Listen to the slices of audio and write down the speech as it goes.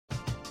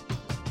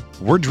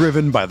We're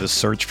driven by the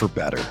search for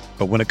better.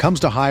 But when it comes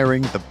to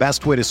hiring, the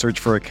best way to search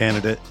for a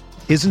candidate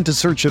isn't to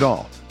search at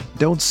all.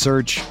 Don't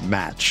search,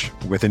 match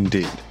with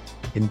Indeed.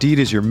 Indeed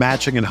is your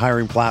matching and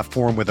hiring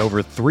platform with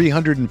over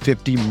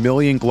 350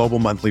 million global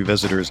monthly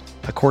visitors,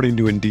 according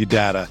to Indeed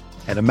data,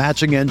 and a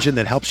matching engine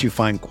that helps you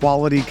find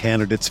quality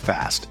candidates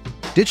fast.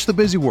 Ditch the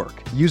busy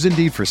work. Use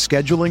Indeed for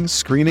scheduling,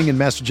 screening, and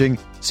messaging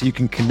so you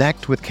can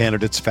connect with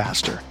candidates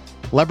faster.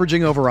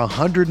 Leveraging over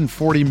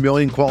 140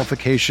 million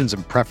qualifications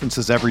and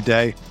preferences every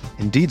day,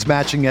 Indeed's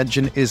matching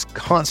engine is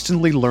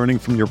constantly learning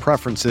from your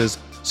preferences,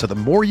 so the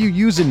more you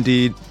use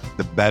Indeed,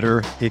 the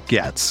better it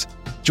gets.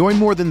 Join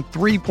more than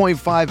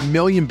 3.5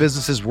 million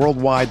businesses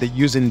worldwide that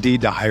use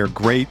Indeed to hire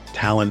great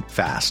talent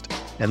fast.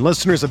 And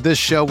listeners of this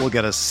show will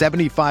get a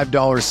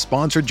 $75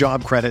 sponsored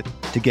job credit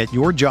to get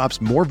your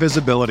jobs more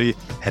visibility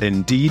at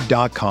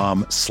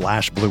Indeed.com/Blue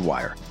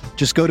Wire.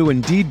 Just go to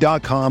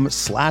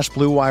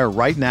Indeed.com/Blue Wire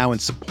right now and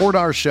support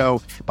our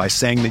show by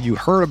saying that you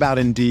heard about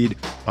Indeed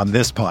on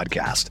this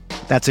podcast.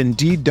 That's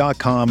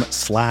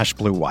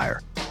Indeed.com/Blue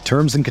Wire.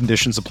 Terms and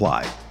conditions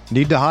apply.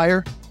 Need to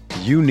hire?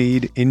 You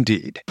need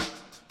Indeed.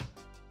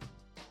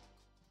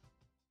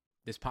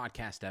 This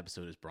podcast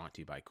episode is brought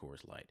to you by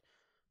Coors Light.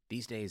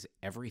 These days,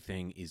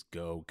 everything is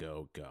go,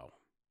 go, go.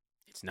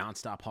 It's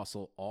nonstop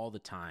hustle all the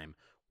time.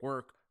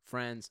 Work,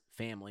 friends,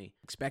 family,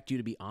 expect you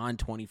to be on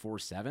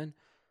 24/7.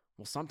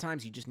 Well,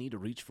 sometimes you just need to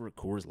reach for a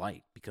Coors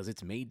Light because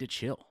it's made to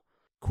chill.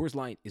 Coors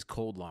Light is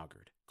cold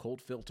lagered,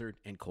 cold filtered,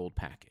 and cold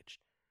packaged.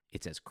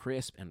 It's as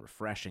crisp and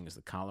refreshing as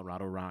the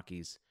Colorado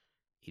Rockies.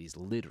 It is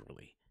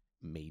literally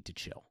made to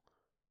chill.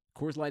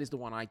 Coors Light is the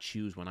one I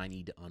choose when I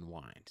need to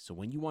unwind. So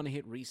when you want to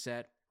hit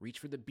reset, reach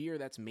for the beer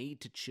that's made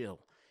to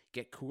chill.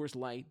 Get Coors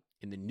Light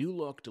in the new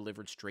look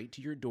delivered straight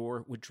to your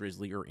door with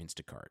Drizzly or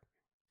Instacart.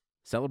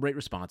 Celebrate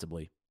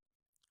responsibly.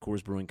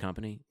 Coors Brewing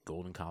Company,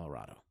 Golden,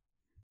 Colorado.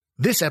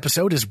 This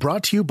episode is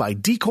brought to you by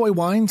Decoy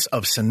Wines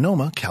of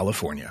Sonoma,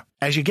 California.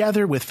 As you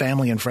gather with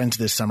family and friends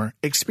this summer,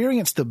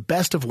 experience the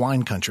best of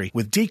wine country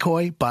with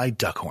Decoy by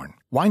Duckhorn.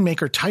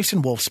 Winemaker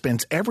Tyson Wolf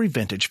spends every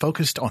vintage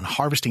focused on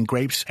harvesting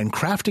grapes and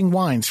crafting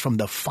wines from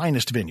the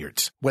finest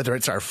vineyards. Whether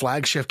it's our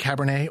flagship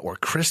Cabernet or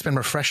crisp and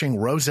refreshing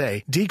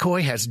Rosé,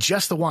 Decoy has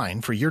just the wine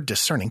for your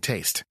discerning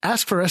taste.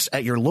 Ask for us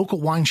at your local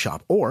wine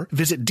shop or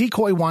visit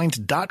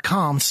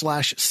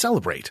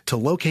decoywines.com/celebrate to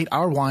locate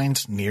our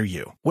wines near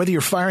you. Whether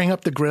you're firing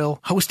up the grill,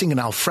 hosting an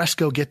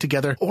alfresco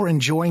get-together, or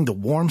enjoying the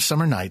warm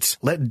summer nights,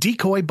 let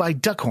Decoy by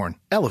Duckhorn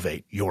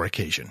elevate your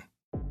occasion.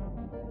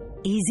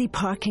 Easy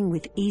parking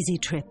with Easy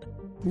Trip.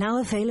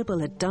 Now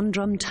available at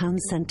Dundrum Town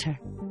Centre.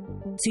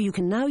 So you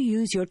can now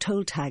use your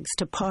toll tags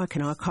to park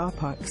in our car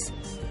parks.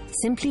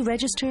 Simply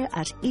register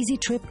at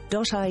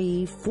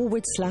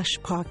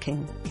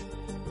easytrip.ie/parking.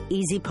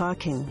 Easy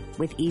parking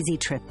with Easy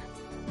Trip.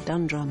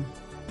 Dundrum,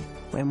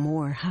 where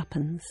more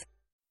happens.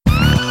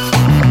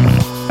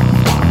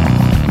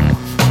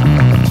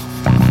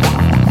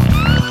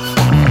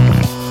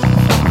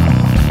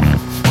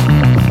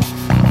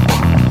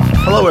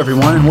 Hello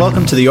everyone and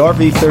welcome to the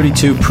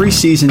RV32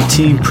 preseason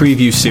team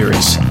preview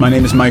series. My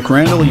name is Mike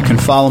Randall. You can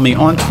follow me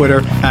on Twitter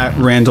at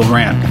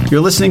RandallRand.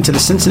 You're listening to the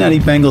Cincinnati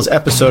Bengals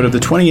episode of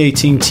the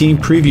 2018 team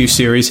preview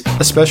series,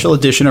 a special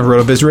edition of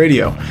RotoViz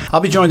Radio.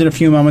 I'll be joined in a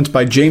few moments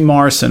by Jay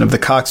Morrison of the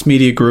Cox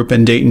Media Group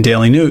and Dayton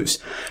Daily News.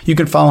 You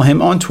can follow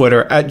him on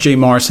Twitter at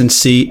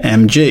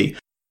JMorrisonCMG.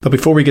 But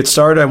before we get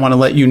started, I want to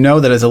let you know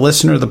that as a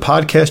listener of the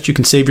podcast, you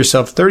can save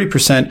yourself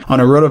 30%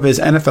 on a RotoViz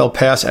NFL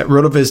pass at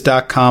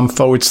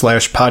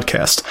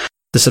rotoviz.com/podcast.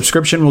 The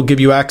subscription will give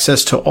you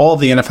access to all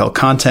of the NFL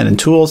content and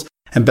tools,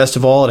 and best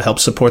of all, it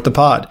helps support the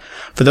pod.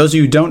 For those of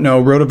you who don't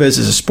know, RotoViz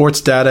is a sports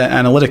data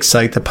analytics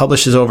site that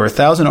publishes over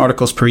 1,000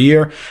 articles per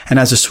year and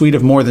has a suite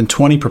of more than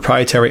 20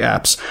 proprietary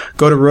apps.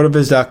 Go to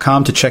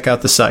rotoviz.com to check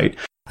out the site.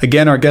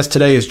 Again, our guest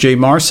today is Jay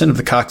Morrison of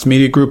the Cox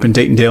Media Group and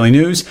Dayton Daily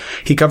News.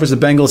 He covers the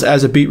Bengals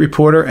as a beat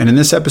reporter, and in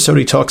this episode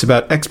he talks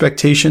about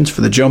expectations for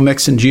the Joe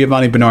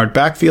Mixon-Giovanni Bernard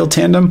backfield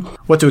tandem,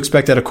 what to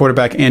expect out of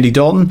quarterback Andy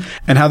Dalton,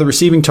 and how the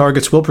receiving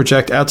targets will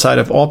project outside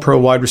of All-Pro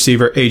wide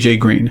receiver A.J.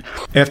 Green.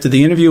 After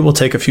the interview, we'll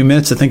take a few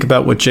minutes to think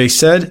about what Jay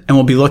said, and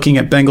we'll be looking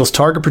at Bengals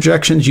target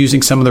projections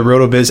using some of the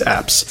RotoViz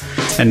apps.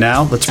 And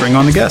now, let's bring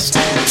on the guest.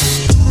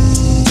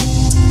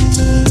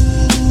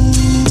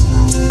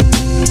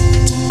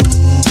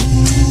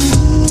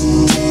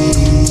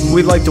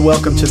 We'd like to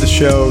welcome to the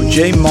show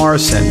Jay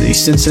Morrison, the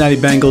Cincinnati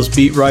Bengals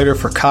beat writer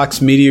for Cox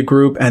Media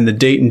Group and the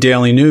Dayton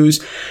Daily News.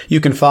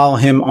 You can follow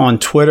him on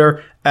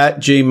Twitter at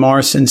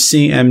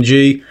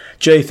JMorrisonCMG.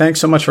 Jay,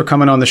 thanks so much for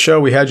coming on the show.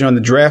 We had you on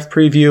the draft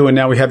preview, and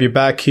now we have you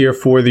back here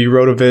for the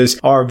RotoViz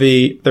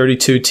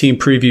RV32 team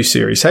preview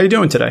series. How you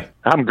doing today?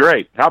 I'm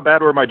great. How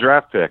bad were my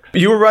draft picks?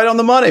 You were right on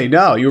the money.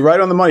 No, you were right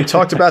on the money.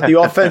 Talked about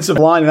the offensive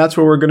line, and that's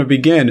where we're going to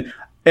begin.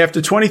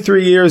 After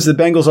 23 years, the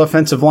Bengals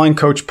offensive line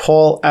coach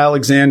Paul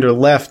Alexander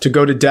left to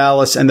go to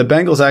Dallas, and the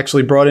Bengals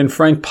actually brought in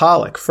Frank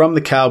Pollock from the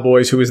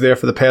Cowboys, who was there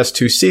for the past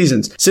 2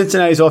 seasons.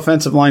 Cincinnati's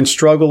offensive line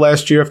struggled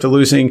last year after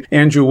losing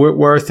Andrew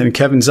Whitworth and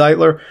Kevin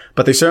Zeitler,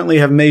 but they certainly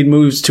have made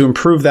moves to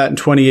improve that in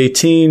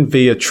 2018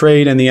 via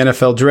trade and the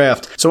NFL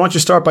draft. So why don't you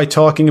start by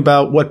talking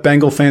about what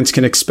Bengal fans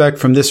can expect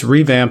from this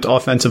revamped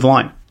offensive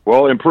line?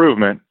 Well,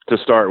 improvement to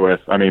start with.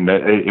 I mean,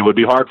 it would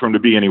be hard for them to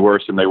be any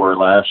worse than they were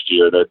last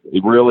year. That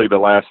really the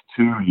last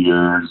 2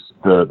 years,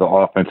 the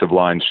offensive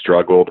line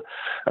struggled.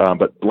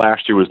 But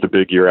last year was the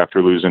big year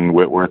after losing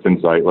Whitworth and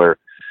Zeitler.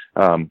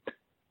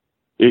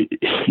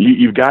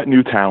 You've got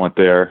new talent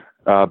there,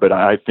 but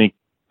I think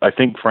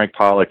Frank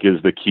Pollock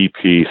is the key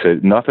piece.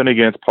 Nothing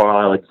against Paul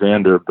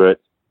Alexander, but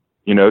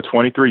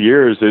 23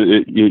 years.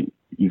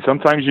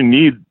 Sometimes you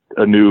need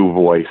a new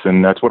voice,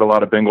 and that's what a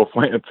lot of Bengal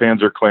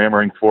fans are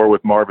clamoring for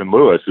with Marvin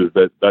Lewis.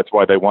 That's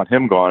why they want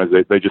him gone.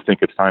 Is they just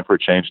think it's time for a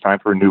change, time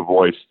for a new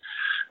voice.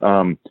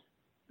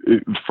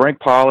 Frank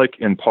Pollock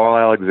and Paul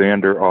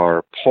Alexander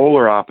are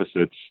polar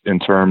opposites in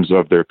terms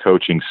of their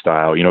coaching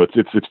style.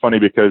 It's funny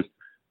because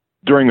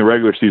during the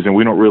regular season,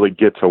 we don't really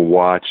get to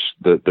watch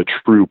the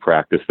true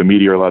practice. The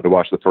media are allowed to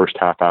watch the first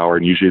half hour,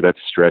 and usually that's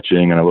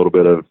stretching and a little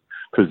bit of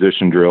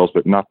position drills,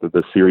 but not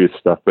the serious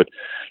stuff. But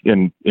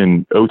in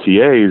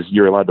OTAs,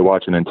 you're allowed to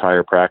watch an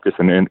entire practice,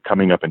 and then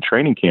coming up in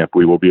training camp,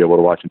 we will be able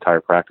to watch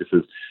entire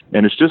practices.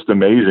 And it's just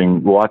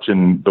amazing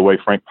watching the way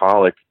Frank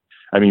Pollock,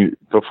 I mean,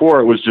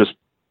 before it was just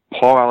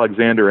Paul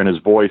Alexander and his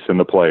voice and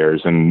the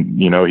players, and,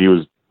 he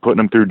was putting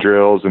them through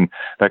drills and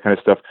that kind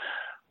of stuff.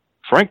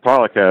 Frank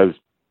Pollock has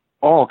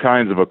all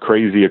kinds of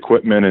crazy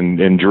equipment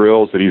and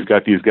drills that he's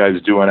got these guys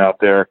doing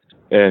out there.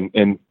 And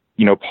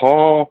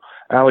Paul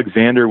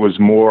Alexander was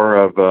more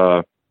of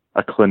a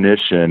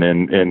clinician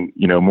and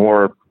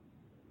more,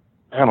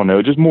 I don't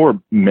know, just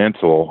more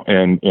mental.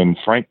 And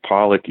Frank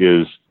Pollock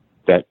is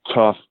that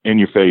tough,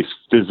 in-your-face,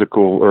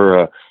 physical,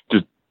 or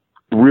just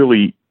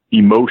really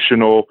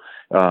emotional,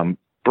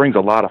 brings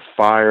a lot of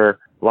fire,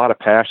 a lot of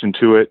passion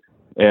to it.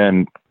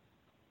 And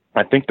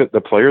I think that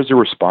the players are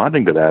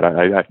responding to that.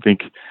 I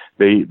think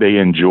they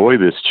enjoy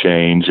this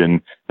change, and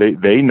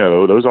they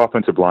know, those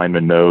offensive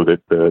linemen know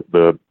that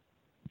the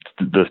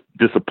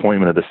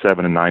disappointment of the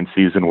 7-9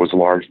 season was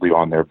largely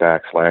on their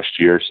backs last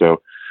year.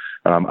 So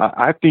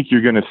I think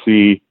you're going to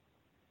see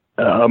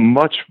a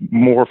much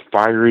more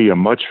fiery, a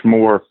much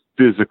more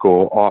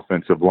physical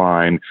offensive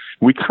line.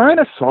 We kind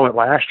of saw it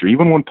last year.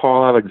 Even when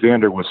Paul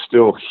Alexander was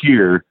still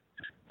here,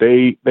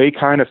 they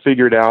kind of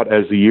figured out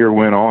as the year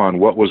went on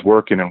what was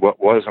working and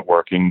what wasn't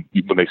working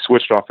when they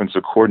switched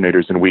offensive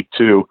coordinators in week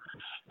 2.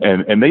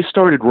 And they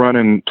started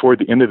running toward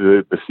the end of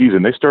the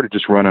season. They started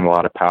just running a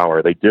lot of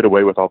power. They did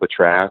away with all the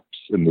traps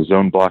and the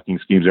zone blocking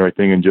schemes and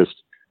everything, and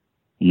just,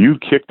 you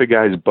kick the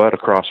guy's butt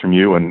across from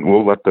you, and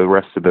we'll let the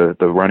rest of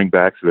the running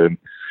backs, the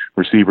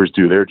receivers,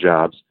 do their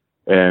jobs.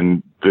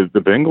 And the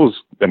Bengals,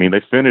 I mean,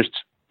 they finished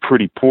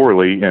pretty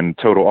poorly in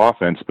total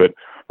offense, but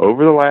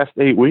over the last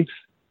 8 weeks,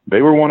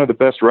 they were one of the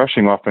best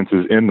rushing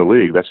offenses in the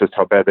league. That's just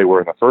how bad they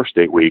were in the first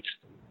 8 weeks.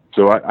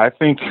 So I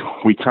think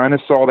we kind of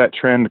saw that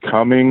trend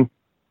coming.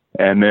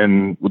 And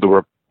then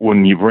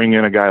when you bring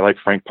in a guy like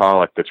Frank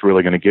Pollock, that's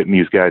really going to get in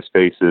these guys'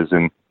 faces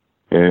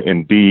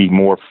and be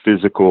more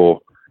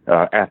physical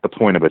at the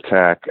point of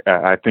attack,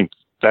 I think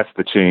that's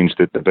the change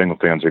that the Bengal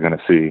fans are going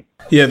to see.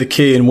 Yeah, the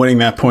key in winning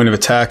that point of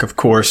attack, of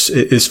course,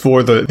 is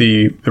for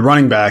the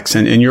running backs.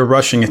 And your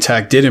rushing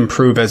attack did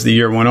improve as the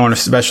year went on,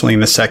 especially in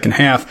the second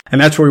half.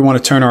 And that's where we want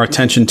to turn our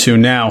attention to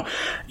now.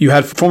 You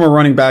had former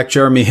running back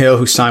Jeremy Hill,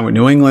 who signed with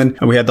New England.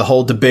 And we had the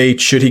whole debate,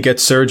 should he get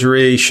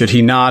surgery, should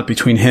he not,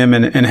 between him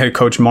and head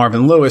coach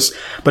Marvin Lewis.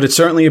 But it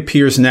certainly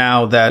appears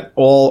now that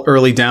all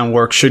early down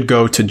work should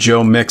go to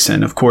Joe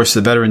Mixon. Of course,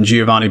 the veteran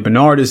Giovanni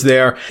Bernard is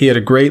there. He had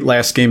a great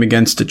last game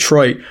against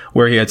Detroit,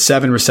 where he had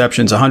 7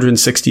 receptions,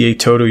 168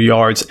 total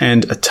yards,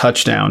 and a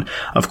touchdown.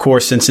 Of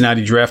course,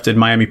 Cincinnati drafted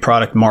Miami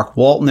product Mark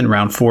Walton in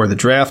round 4 of the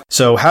draft.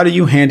 So how do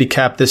you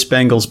handicap this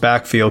Bengals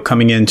backfield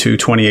coming into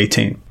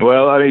 2018?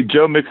 Well, I mean,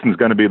 Joe Mixon's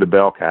going to be the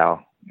bell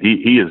cow.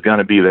 He is going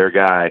to be their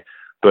guy,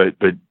 but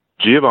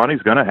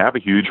Giovanni's going to have a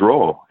huge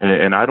role.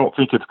 And I don't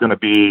think it's going to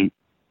be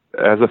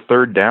as a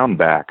third down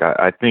back.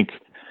 I think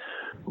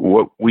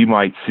what we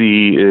might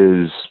see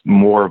is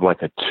more of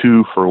like a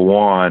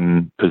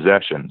 2-for-1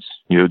 possessions.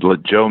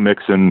 Let Joe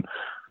Mixon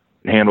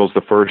handles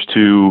the first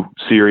 2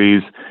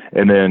 series,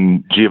 and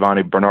then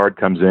Giovanni Bernard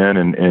comes in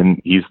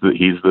and he's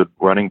the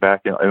running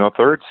back in the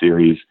third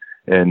series.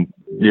 And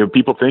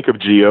people think of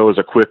Gio as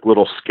a quick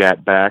little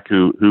scat back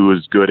who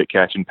is good at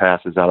catching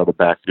passes out of the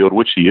backfield,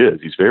 which he is.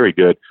 He's very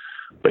good,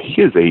 but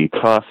he is a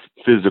tough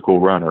physical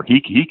runner.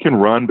 He can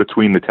run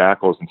between the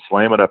tackles and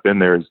slam it up in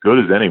there as good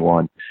as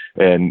anyone.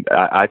 And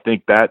I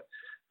think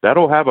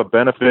that'll have a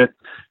benefit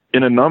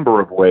in a number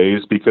of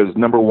ways, because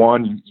number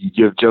one, you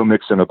give Joe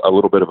Mixon a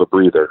little bit of a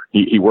breather.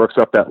 He works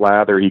up that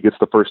lather. He gets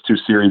the first 2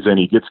 series in,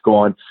 he gets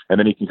going, and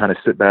then he can kind of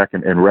sit back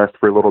and rest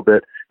for a little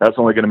bit. That's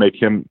only going to make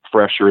him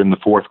fresher in the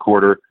fourth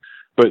quarter.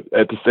 But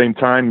at the same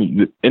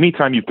time,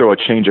 anytime you throw a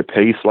change of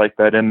pace like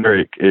that in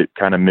there, it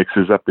kind of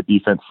mixes up the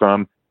defense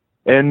some.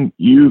 And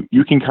you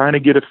can kind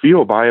of get a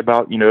feel by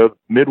about,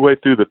 midway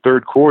through the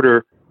third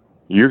quarter,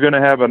 you're going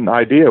to have an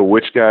idea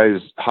which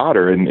guy's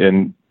hotter.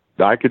 And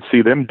I could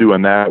see them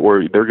doing that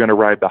where they're going to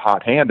ride the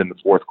hot hand in the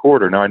fourth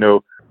quarter. Now, I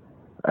know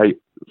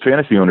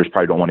fantasy owners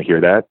probably don't want to hear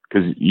that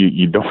because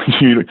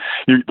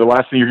the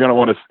last thing you're going to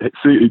want to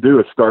see do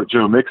is start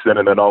Joe Mixon,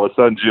 and then all of a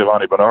sudden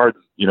Giovanni Bernard's,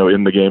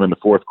 in the game in the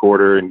fourth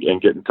quarter and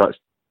getting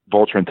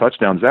vulturing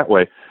touchdowns that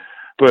way.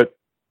 But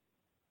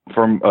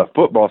from a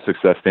football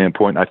success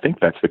standpoint, I think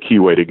that's the key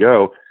way to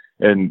go.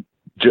 And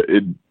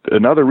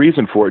another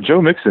reason for it,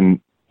 Joe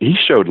Mixon, he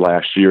showed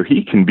last year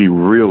he can be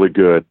really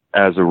good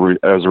as a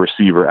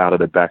receiver out of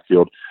the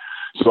backfield.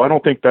 So I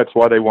don't think that's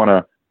why they want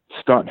to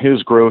stunt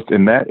his growth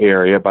in that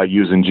area by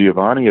using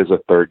Giovanni as a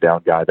third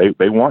down guy.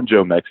 They want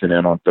Joe Mixon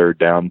in on third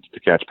down to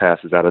catch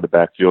passes out of the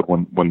backfield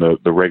when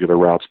the regular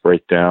routes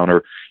break down,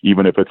 or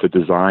even if it's a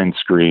design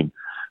screen.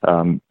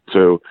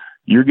 So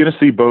you're going to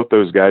see both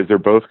those guys. They're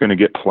both going to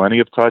get plenty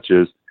of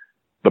touches.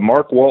 The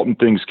Mark Walton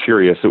thing's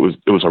curious. It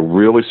was a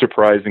really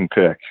surprising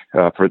pick.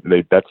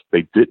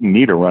 They didn't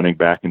need a running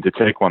back, and to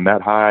take one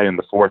that high in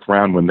the fourth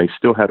round when they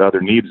still had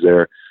other needs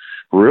there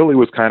really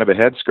was kind of a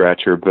head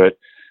scratcher. But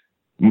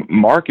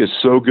Mark is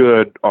so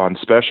good on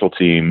special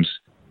teams,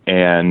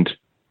 and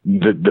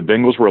the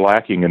Bengals were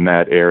lacking in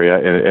that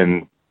area,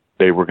 and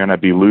they were going to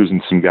be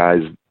losing some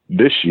guys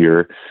this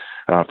year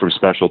from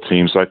special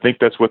teams. So I think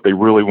that's what they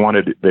really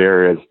wanted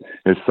there is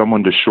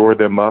someone to shore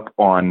them up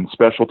on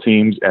special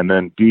teams and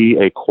then be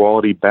a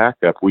quality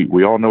backup.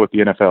 We all know what the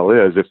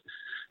NFL is.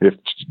 If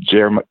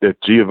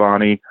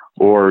Giovanni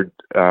or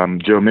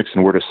Joe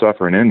Mixon were to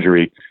suffer an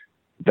injury,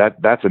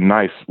 that's a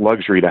nice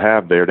luxury to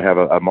have there, to have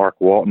a Mark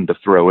Walton to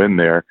throw in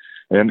there.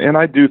 And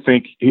I do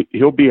think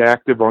he'll be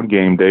active on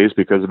game days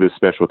because of his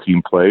special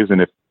team plays.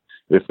 And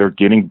if they're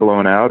getting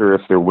blown out or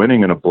if they're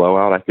winning in a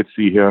blowout, I could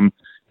see him,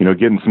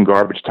 getting some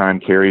garbage time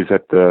carries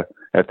at the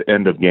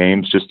end of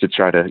games just to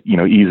try to,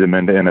 ease him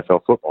into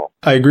NFL football.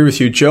 I agree with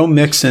you. Joe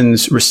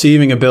Mixon's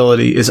receiving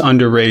ability is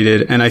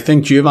underrated. And I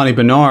think Giovanni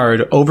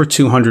Bernard, over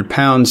 200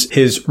 pounds,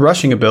 his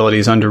rushing ability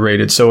is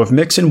underrated. So if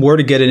Mixon were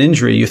to get an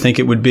injury, you think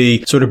it would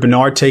be sort of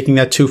Bernard taking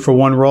that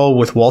 2-for-1 role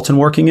with Walton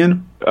working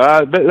in?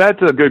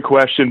 That's a good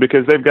question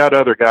because they've got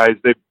other guys.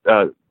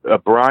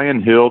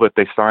 Brian Hill that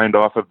they signed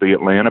off of the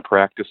Atlanta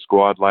practice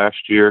squad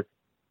last year.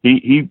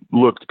 He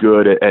looked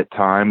good at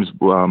times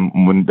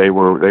when they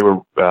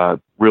were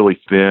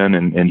really thin,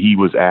 and he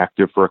was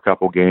active for a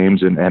couple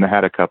games and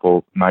had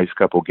a nice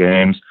couple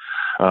games.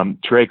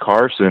 Trey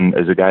Carson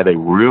is a guy they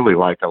really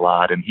like a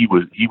lot, and he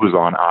was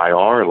on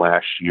IR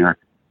last year.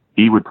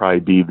 He would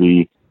probably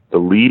be the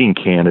leading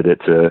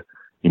candidate to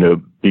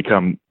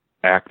become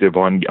active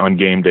on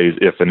game days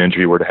if an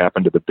injury were to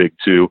happen to the big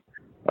two.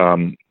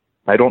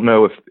 I don't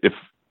know if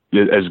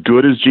as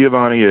good as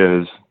Giovanni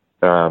is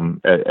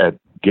at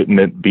getting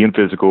it, being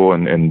physical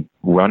and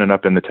running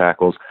up in the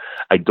tackles,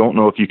 I don't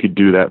know if you could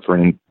do that for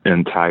an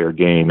entire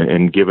game.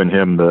 And giving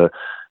him the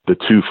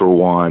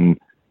 2-for-1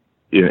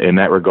 in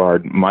that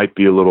regard might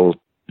be a little.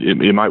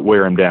 It might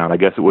wear him down. I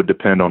guess it would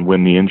depend on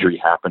when the injury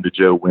happened to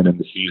Joe in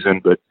the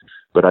season, but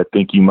I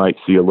think you might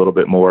see a little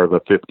bit more of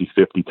a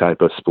 50-50 type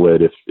of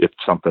split if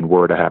something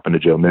were to happen to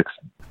Joe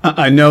Mixon.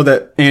 I know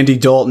that Andy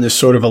Dalton is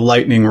sort of a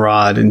lightning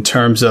rod in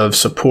terms of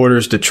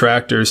supporters,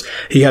 detractors.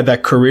 He had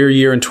that career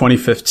year in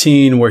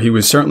 2015 where he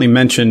was certainly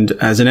mentioned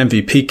as an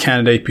MVP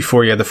candidate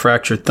before he had the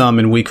fractured thumb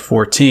in week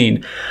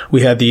 14.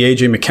 We had the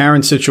A.J.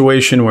 McCarron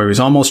situation where he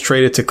was almost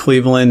traded to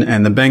Cleveland,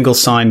 and the Bengals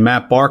signed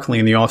Matt Barkley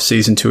in the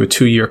offseason to a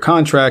 2-year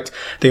contract.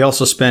 They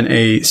also spent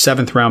a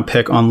 7th-round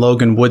pick on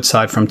Logan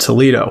Woodside from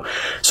Toledo.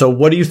 So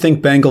what do you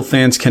think Bengal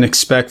fans can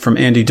expect from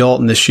Andy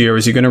Dalton this year?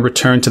 Is he going to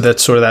return to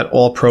that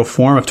all-pro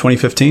form of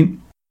 2015?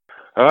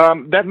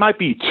 That might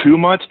be too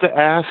much to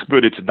ask,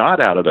 but it's not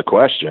out of the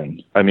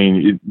question. I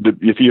mean,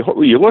 if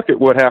you look at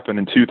what happened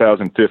in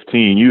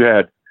 2015, you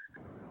had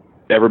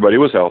everybody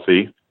was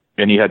healthy,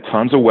 and you had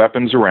tons of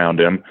weapons around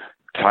him.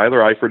 Tyler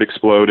Eifert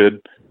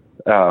exploded,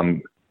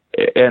 and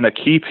a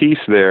key piece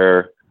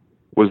there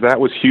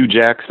was Hugh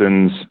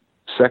Jackson's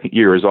second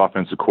year as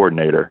offensive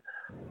coordinator.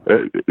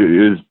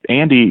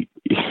 Andy,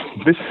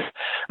 this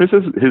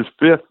is his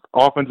 5th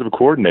offensive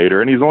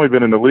coordinator, and he's only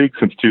been in the league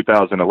since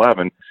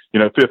 2011.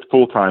 5th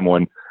full-time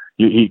one.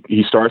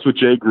 He starts with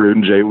Jay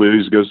Gruden. Jay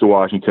leaves, goes to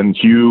Washington.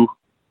 Hugh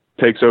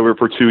takes over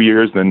for 2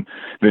 years. Then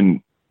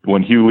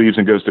when Hugh leaves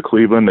and goes to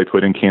Cleveland, they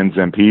put in Ken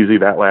Zampese.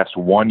 That lasts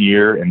 1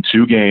 year and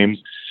 2 games.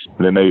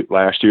 And then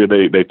last year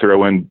they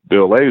throw in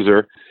Bill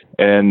Lazor,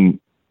 and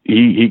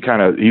he's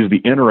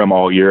the interim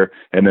all year.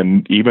 And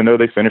then even though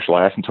they finished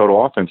last in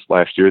total offense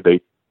last year, they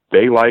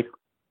like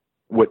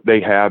what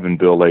they have in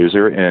Bill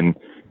Lazor,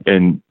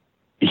 and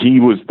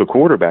he was the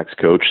quarterback's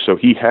coach, so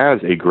he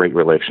has a great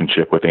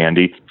relationship with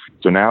Andy.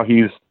 So now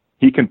he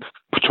can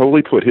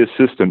totally put his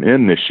system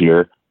in this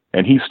year,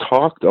 and he's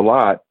talked a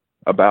lot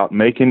about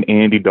making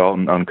Andy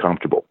Dalton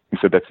uncomfortable. He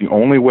said that's the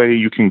only way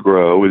you can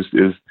grow is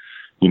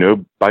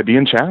by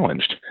being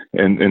challenged.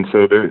 And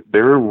so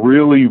they're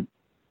really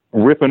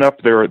ripping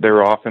up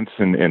their offense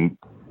and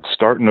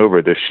starting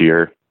over this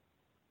year.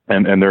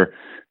 And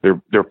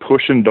they're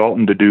pushing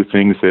Dalton to do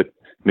things that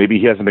maybe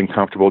he hasn't been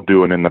comfortable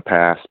doing in the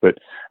past, but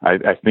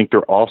I think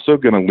they're also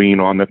going to lean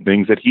on the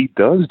things that he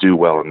does do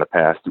well in the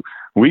past.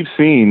 We've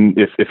seen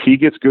if he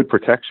gets good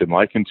protection,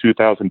 like in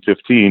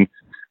 2015,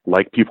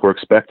 like people are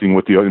expecting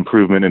with the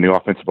improvement in the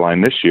offensive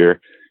line this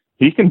year,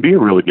 he can be a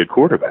really good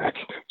quarterback.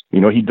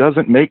 He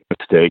doesn't make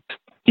mistakes.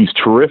 He's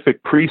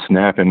terrific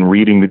pre-snap and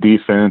reading the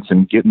defense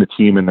and getting the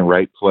team in the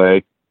right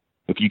play.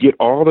 If you get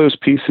all those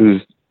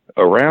pieces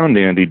around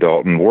Andy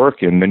Dalton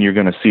working, then you're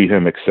going to see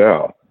him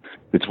excel.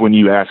 It's when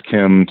you ask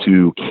him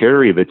to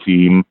carry the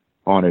team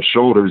on his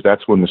shoulders,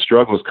 that's when the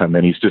struggles come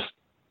in. He's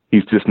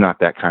just not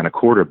that kind of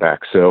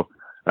quarterback. So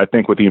I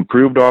think with the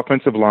improved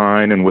offensive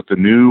line and with the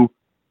new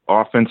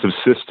offensive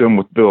system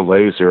with Bill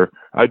Lazor,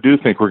 I do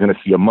think we're going to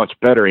see a much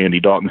better Andy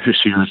Dalton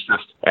this year. It's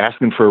just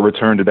asking for a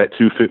return to that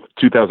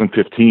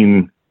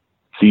 2015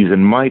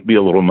 season might be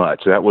a little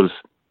much. That was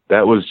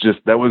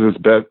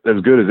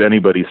as good as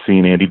anybody's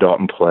seen Andy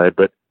Dalton play.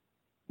 But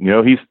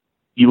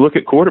you look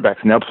at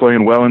quarterbacks now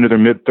playing well into their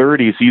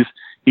mid-30s.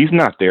 He's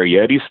not there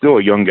yet. He's still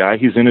a young guy.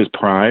 He's in his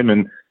prime,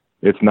 and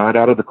it's not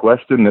out of the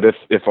question that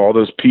if all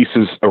those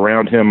pieces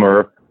around him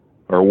are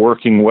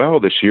working well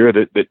this year,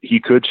 that he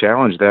could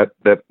challenge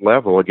that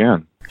level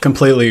again.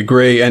 Completely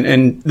agree.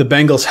 And the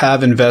Bengals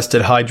have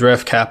invested high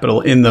draft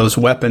capital in those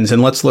weapons.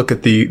 And let's look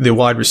at the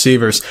wide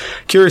receivers.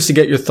 Curious to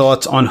get your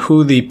thoughts on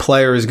who the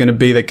player is going to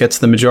be that gets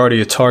the majority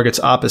of targets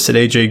opposite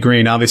A.J.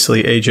 Green.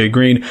 Obviously, A.J.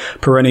 Green,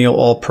 perennial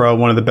All-Pro,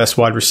 one of the best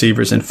wide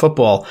receivers in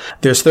football.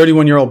 There's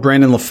 31-year-old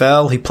Brandon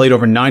LaFell. He played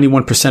over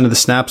 91% of the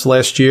snaps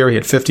last year. He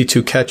had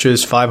 52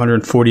 catches,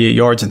 548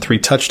 yards, and 3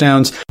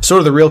 touchdowns. Sort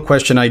of the real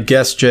question, I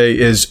guess, Jay,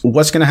 is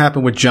what's going to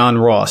happen with John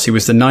Ross? He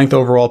was the 9th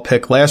overall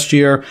pick last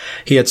year.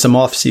 He had some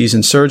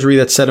off-season surgery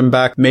that set him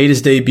back, made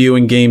his debut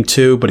in game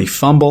 2, but he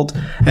fumbled,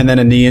 and then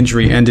a knee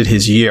injury ended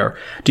his year.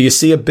 Do you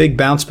see a big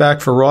bounce back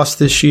for Ross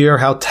this year?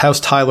 How's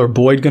Tyler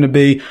Boyd going to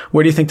be?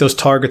 Where do you think those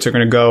targets are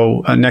going to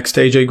go next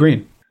to A.J.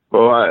 Green?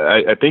 Well,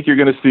 I think you're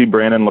going to see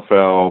Brandon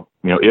LaFell,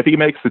 if he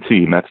makes the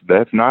team.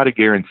 That's not a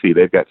guarantee.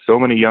 They've got so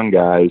many young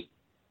guys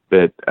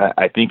that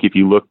I think if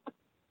you look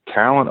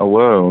talent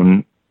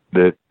alone,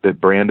 that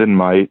Brandon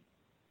might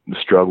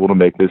struggle to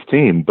make this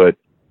team. But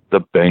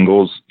the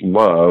Bengals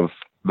love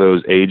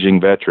those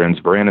aging veterans.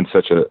 Brandon's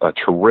such a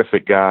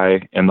terrific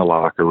guy in the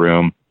locker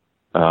room.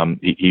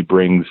 He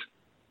brings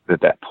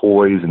that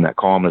poise and that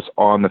calmness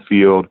on the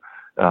field.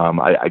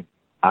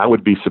 I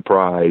would be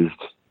surprised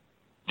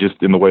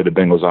just in the way the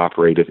Bengals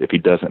operate if he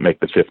doesn't make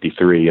the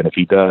 53. And if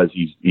he does,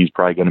 he's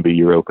probably going to be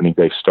your opening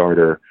day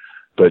starter.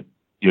 But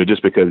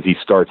just because he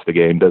starts the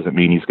game doesn't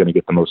mean he's going to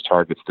get the most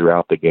targets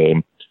throughout the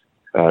game.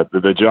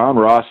 The John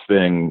Ross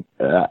thing,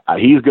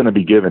 he's going to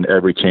be given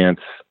every chance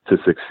to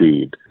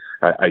succeed.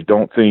 I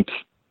don't think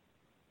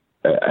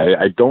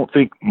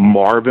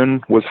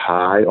Marvin was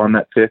high on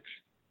that pick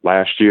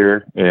last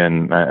year,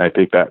 and I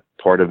think that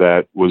part of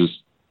that was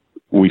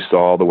we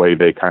saw the way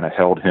they kind of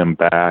held him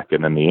back,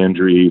 and then the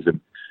injuries, and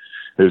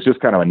it was just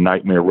kind of a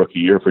nightmare rookie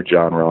year for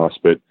John Ross.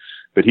 But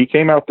he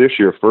came out this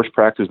year, first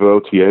practice of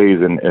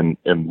OTAs,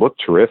 and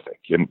looked terrific,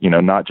 and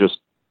not just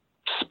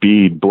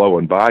speed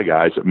blowing by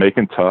guys, but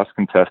making tough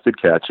contested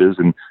catches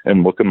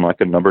and looking like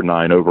a number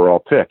 9 overall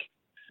pick.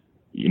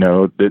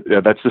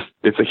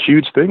 It's a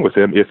huge thing with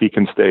him if he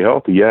can stay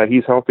healthy. Yeah,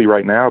 he's healthy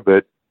right now,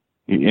 but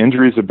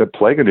injuries have been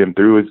plaguing him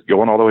through his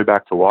going all the way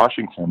back to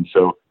Washington.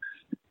 So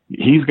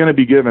he's going to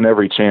be given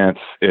every chance.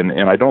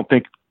 And I don't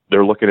think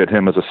they're looking at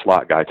him as a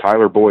slot guy.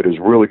 Tyler Boyd is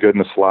really good in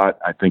the slot.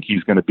 I think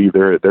he's going to be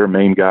their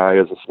main guy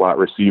as a slot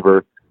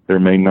receiver, their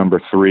main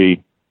number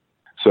 3.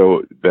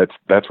 So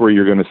that's where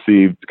you're going to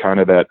see kind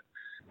of that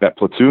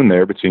platoon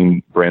there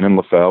between Brandon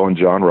LaFell and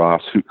John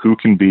Ross, who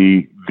can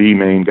be the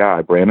main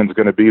guy. Brandon's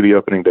going to be the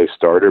opening day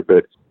starter,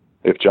 but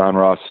if John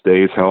Ross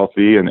stays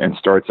healthy and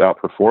starts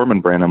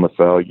outperforming Brandon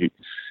LaFell,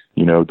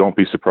 don't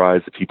be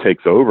surprised if he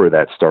takes over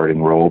that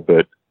starting role.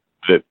 But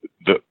the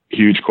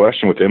huge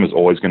question with him is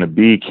always going to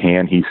be,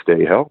 can he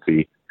stay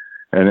healthy?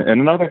 And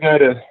another guy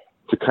to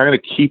kind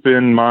of keep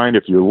in mind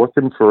if you're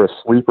looking for a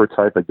sleeper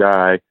type of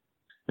guy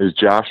is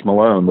Josh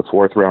Malone, the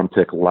 4th round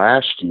pick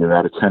last year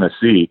out of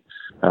Tennessee.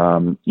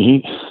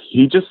 He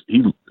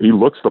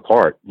looks the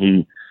part.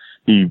 He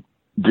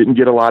didn't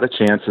get a lot of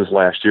chances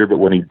last year, but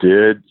when he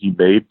did, he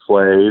made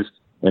plays.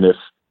 And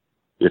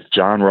if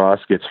John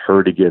Ross gets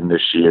hurt again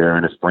this year,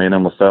 and if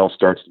Brandon LaFell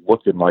starts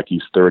looking like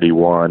he's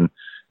 31,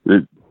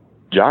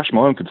 Josh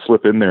Malone could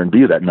slip in there and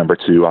be that number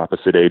 2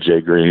 opposite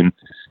A.J. Green.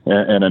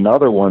 And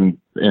another one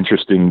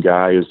interesting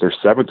guy is their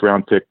 7th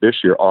round pick this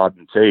year,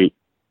 Auden Tate.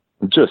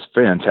 Just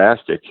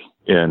fantastic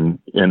in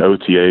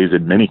OTAs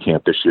and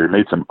minicamp this year.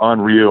 Made some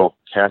unreal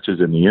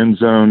catches in the end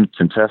zone,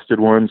 contested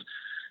ones.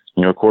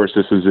 Of course,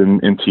 this is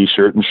in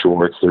T-shirt and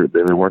shorts.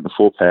 They weren't the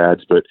full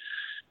pads, but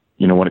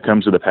when it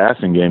comes to the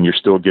passing game, you're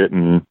still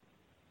getting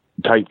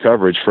tight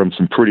coverage from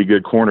some pretty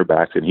good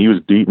cornerbacks, and he was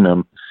beating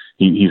them.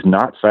 He's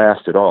not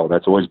fast at all.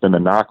 That's always been the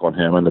knock on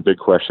him. And the big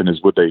question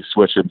is, would they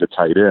switch him to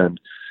tight end?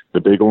 The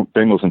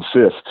Bengals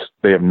insist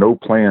they have no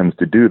plans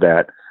to do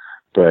that.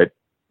 But,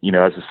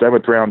 as a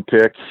 7th-round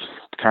pick,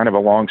 kind of a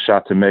long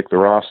shot to make the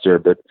roster.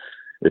 But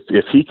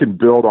if he can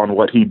build on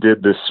what he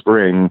did this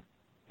spring,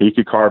 he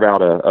could carve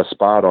out a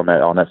spot on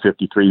that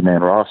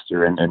 53-man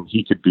roster, and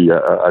he could be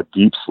a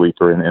deep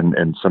sleeper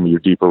in some of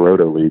your deeper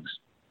roto leagues.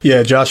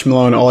 Yeah, Josh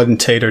Malone, Auden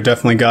Tate are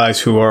definitely guys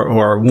who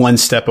are one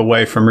step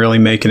away from really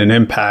making an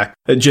impact.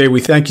 Jay, we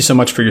thank you so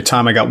much for your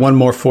time. I got one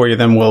more for you,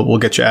 then we'll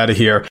get you out of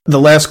here. The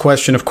last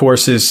question, of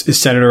course, is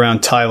centered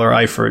around Tyler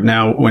Eifert.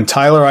 Now, when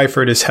Tyler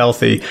Eifert is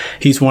healthy,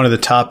 he's one of the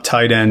top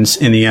tight ends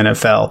in the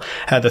NFL.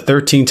 Had the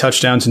 13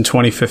 touchdowns in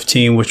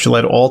 2015, which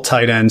led all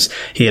tight ends.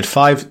 He had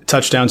 5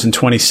 touchdowns in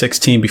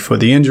 2016 before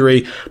the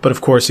injury, but of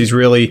course, he's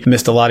really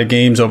missed a lot of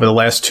games over the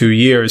last 2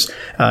 years.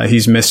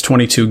 He's missed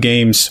 22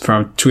 games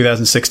from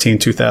 2016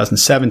 to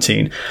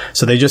 2017.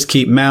 So they just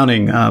keep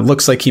mounting.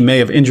 Looks like he may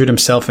have injured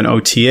himself in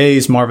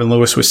OTAs. Marvin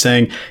Lewis was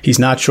saying he's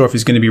not sure if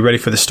he's going to be ready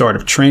for the start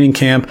of training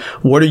camp.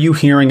 What are you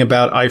hearing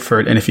about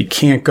Eifert? And if he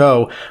can't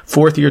go,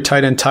 4th-year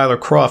tight end Tyler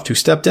Kroft, who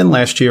stepped in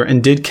last year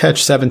and did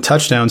catch 7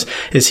 touchdowns,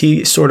 is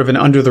he sort of an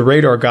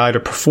under-the-radar guy to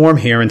perform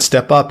here and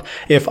step up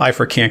if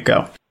Eifert can't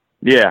go?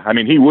 Yeah, I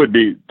mean,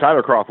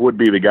 Tyler Kroft would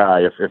be the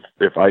guy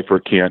if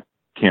Eifert can't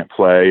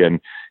play, and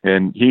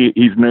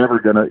he's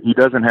never he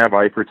doesn't have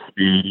Eifert's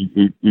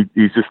speed.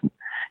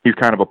 He's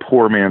kind of a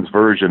poor man's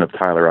version of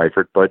Tyler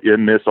Eifert. But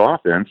in this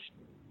offense,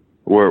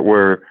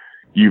 where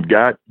you've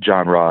got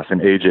John Ross and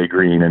AJ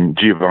Green and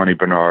Giovanni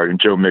Bernard and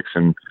Joe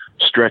Mixon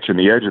stretching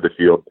the edge of the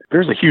field,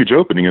 there's a huge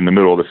opening in the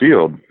middle of the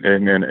field.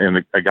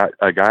 And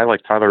a guy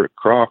like Tyler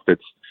Kroft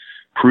that's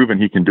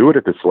proven he can do it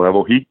at this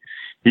level, he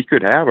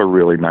could have a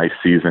really nice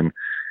season.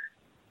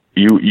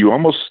 You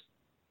almost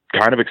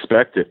kind of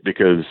expect it,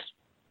 because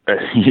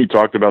he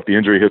talked about the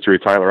injury history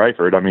of Tyler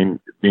Eifert. I mean,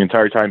 the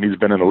entire time he's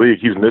been in the league,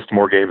 he's missed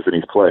more games than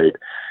he's played.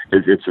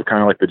 It's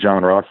kind of like the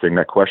John Ross thing.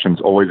 That question's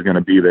always going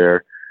to be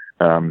there.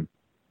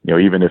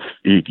 Even if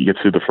he gets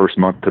through the first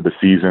month of the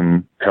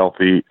season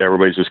healthy,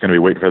 everybody's just going to be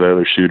waiting for the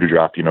other shoe to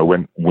drop.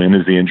 When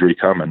is the injury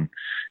coming?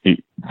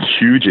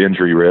 Huge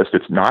injury risk.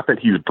 It's not that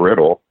he's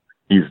brittle.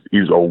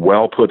 He's a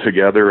well put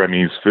together. I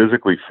mean, he's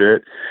physically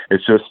fit.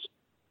 It's just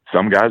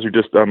some guys are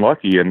just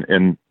unlucky.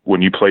 And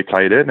when you play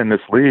tight end in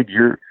this league,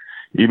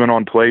 even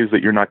on plays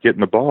that you're not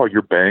getting the ball,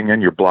 you're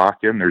banging, you're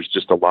blocking. There's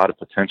just a lot of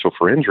potential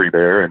for injury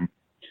there. And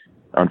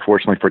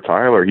unfortunately for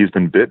Tyler, he's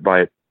been bit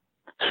by it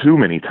too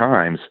many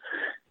times.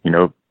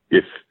 I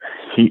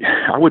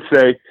would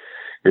say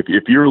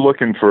if you're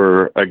looking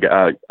for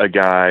a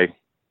guy,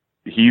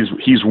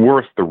 he's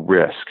worth the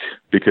risk,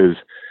 because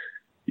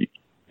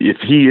if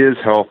he is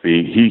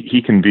healthy,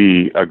 he can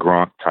be a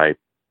Gronk type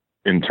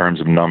in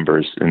terms of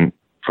numbers and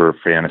for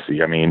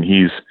fantasy. I mean,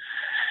 he's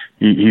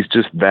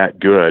just that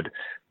good.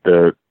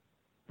 The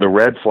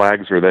red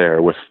flags are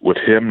there with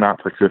him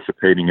not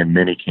participating in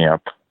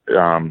minicamp.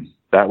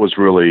 That was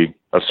really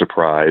a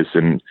surprise.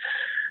 And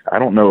I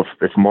don't know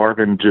if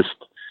Marvin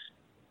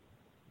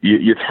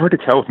it's hard to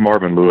tell with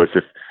Marvin Lewis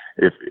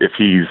if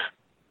he's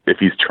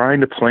trying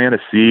to plant a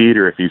seed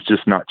or if he's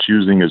just not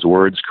choosing his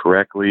words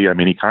correctly. I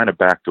mean, he kind of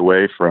backed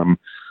away from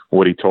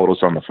what he told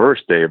us on the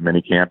first day of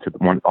minicamp to the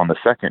one on the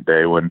second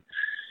day when,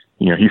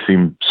 he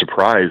seemed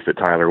surprised that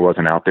Tyler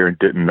wasn't out there and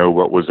didn't know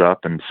what was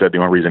up, and said the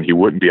only reason he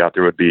wouldn't be out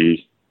there would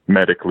be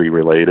medically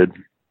related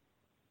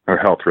or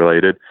health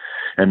related.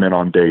 And then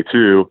on day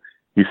 2,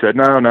 he said,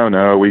 no,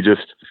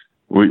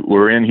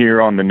 we're in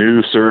here on the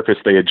new surface.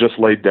 They had just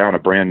laid down a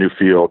brand new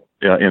field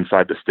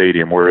inside the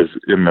stadium, whereas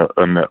in the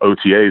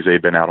OTAs,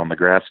 they'd been out on the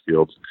grass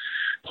fields.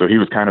 So he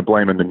was kind of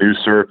blaming the new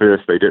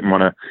surface. They didn't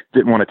want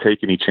to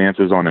take any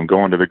chances on him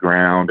going to the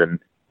ground. And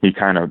he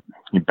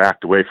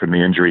backed away from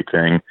the injury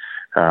thing.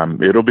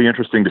 It'll be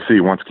interesting to see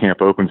once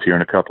camp opens here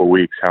in a couple of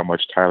weeks how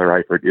much Tyler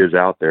Eifert is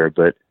out there.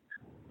 But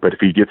if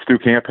he gets through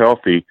camp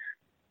healthy,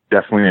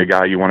 definitely a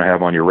guy you want to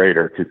have on your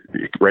radar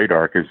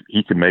because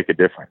he can make a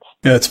difference.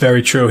 Yeah, that's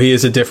very true. He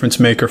is a difference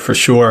maker for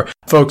sure.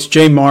 Folks,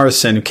 Jay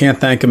Morrison, who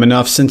can't thank him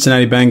enough,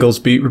 Cincinnati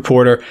Bengals beat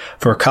reporter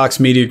for Cox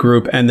Media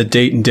Group and the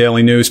Dayton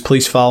Daily News.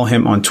 Please follow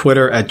him on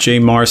Twitter at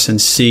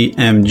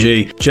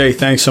JMorrisonCMG. Jay,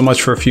 thanks so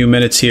much for a few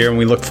minutes here, and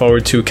we look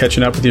forward to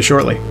catching up with you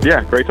shortly.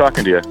 Yeah, great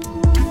talking to you.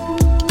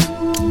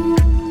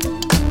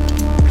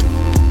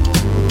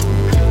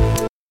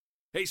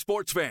 Hey,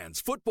 sports fans,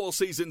 football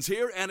season's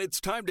here, and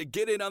it's time to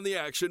get in on the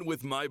action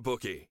with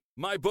MyBookie.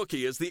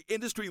 MyBookie is the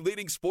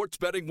industry-leading sports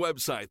betting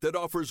website that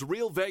offers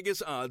real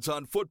Vegas odds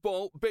on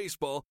football,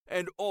 baseball,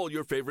 and all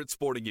your favorite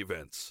sporting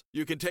events.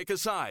 You can take a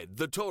side,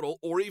 the total,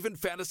 or even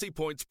fantasy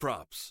points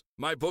props.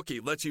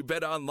 MyBookie lets you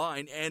bet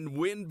online and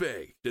win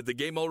big. Did the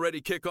game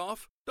already kick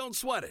off? Don't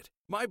sweat it.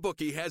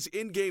 MyBookie has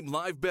in-game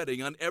live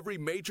betting on every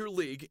major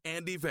league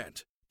and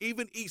event,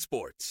 even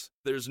esports.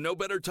 There's no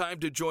better time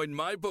to join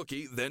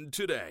MyBookie than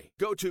today.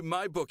 Go to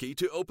MyBookie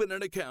to open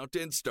an account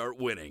and start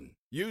winning.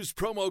 Use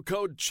promo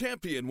code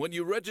CHAMPION when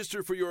you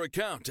register for your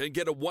account and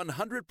get a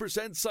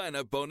 100%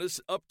 sign-up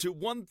bonus up to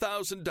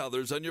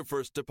 $1,000 on your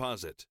first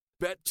deposit.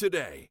 Bet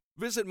today.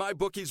 Visit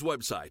MyBookie's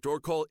website or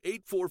call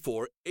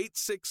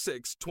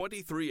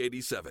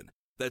 844-866-2387.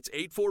 That's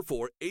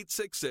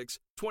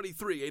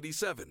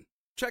 844-866-2387.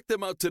 Check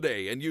them out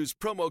today and use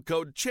promo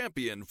code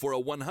CHAMPION for a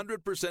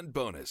 100%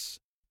 bonus.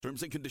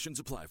 Terms and conditions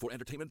apply for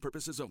entertainment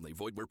purposes only.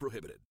 Void where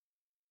prohibited.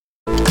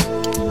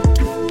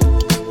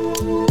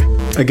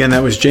 Again,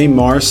 that was Jay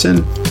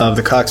Morrison of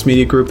the Cox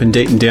Media Group and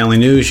Dayton Daily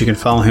News. You can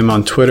follow him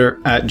on Twitter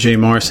at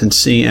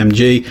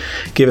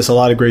JMorrisonCMG. Gave us a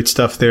lot of great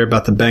stuff there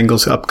about the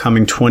Bengals'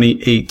 upcoming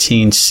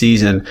 2018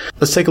 season.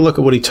 Let's take a look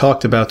at what he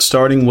talked about,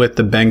 starting with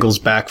the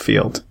Bengals'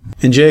 backfield.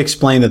 And Jay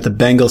explained that the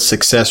Bengals'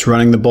 success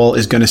running the ball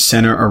is going to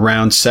center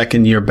around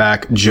second-year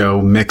back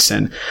Joe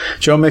Mixon.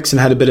 Joe Mixon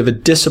had a bit of a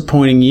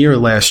disappointing year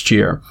last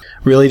year.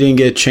 Really didn't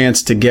get a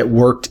chance to get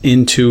worked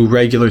into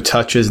regular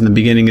touches in the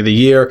beginning of the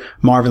year.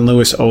 Marvin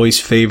Lewis always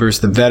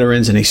favors the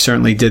veterans, and he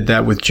certainly did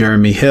that with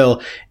Jeremy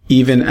Hill,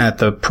 even at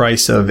the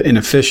price of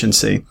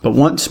inefficiency. But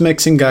once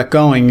Mixon got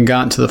going and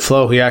got into the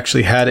flow, he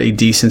actually had a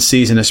decent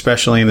season,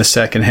 especially in the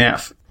second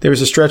half. There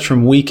was a stretch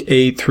from week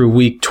 8 through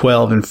week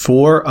 12, and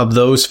 4 of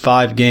those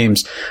 5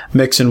 games,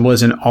 Mixon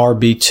was an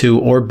RB2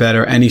 or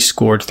better, and he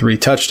scored 3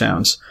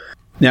 touchdowns.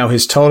 Now,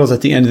 his totals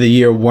at the end of the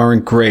year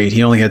weren't great.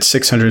 He only had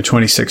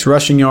 626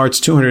 rushing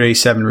yards,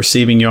 287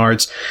 receiving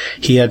yards.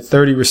 He had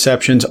 30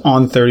 receptions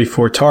on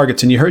 34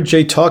 targets. And you heard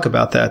Jay talk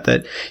about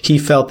that he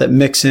felt that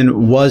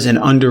Mixon was an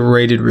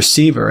underrated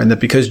receiver and that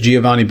because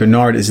Giovanni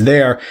Bernard is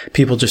there,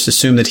 people just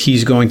assume that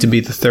he's going to be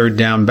the third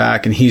down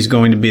back and he's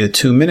going to be the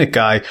 2-minute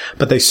guy.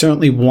 But they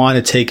certainly want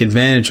to take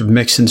advantage of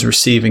Mixon's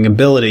receiving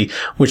ability,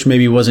 which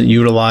maybe wasn't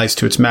utilized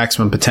to its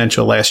maximum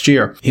potential last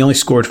year. He only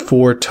scored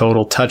 4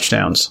 total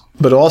touchdowns.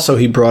 But also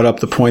he brought up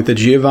the point that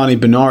Giovanni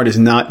Bernard is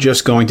not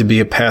just going to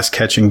be a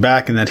pass-catching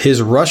back and that his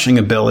rushing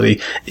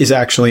ability is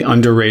actually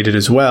underrated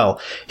as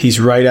well. He's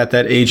right at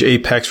that age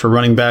apex for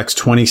running backs,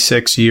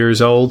 26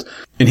 years old.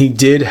 And he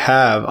did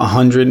have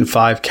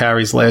 105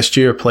 carries last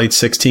year, played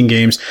 16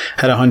 games,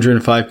 had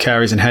 105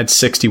 carries and had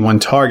 61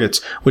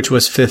 targets, which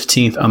was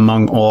 15th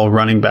among all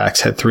running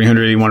backs, had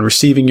 381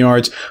 receiving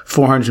yards,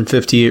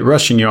 458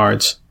 rushing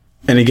yards.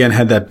 And again,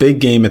 had that big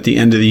game at the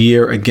end of the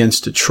year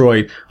against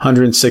Detroit,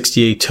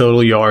 168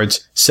 total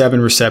yards,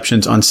 7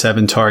 receptions on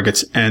 7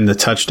 targets, and the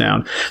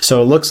touchdown.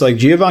 So it looks like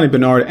Giovanni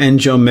Bernard and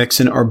Joe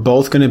Mixon are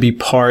both going to be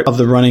part of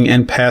the running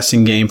and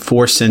passing game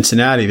for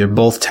Cincinnati. They're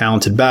both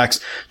talented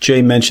backs.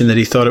 Jay mentioned that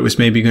he thought it was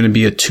maybe going to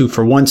be a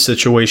 2-for-1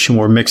 situation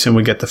where Mixon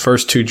would get the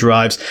first 2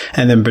 drives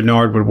and then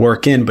Bernard would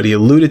work in, but he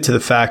alluded to the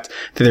fact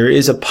that there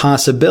is a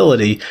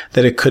possibility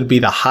that it could be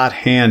the hot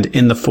hand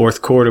in the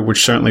fourth quarter,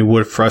 which certainly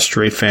would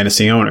frustrate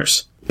fantasy owners.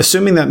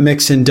 Assuming that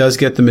Mixon does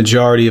get the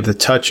majority of the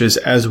touches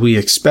as we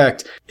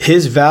expect,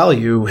 his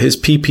value, his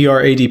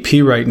PPR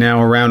ADP right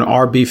now around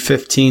RB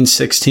 15,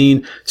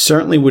 16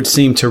 certainly would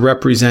seem to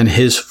represent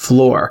his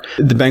floor.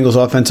 The Bengals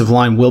offensive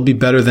line will be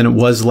better than it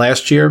was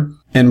last year.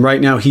 And right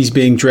now he's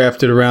being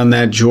drafted around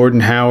that Jordan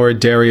Howard,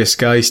 Darius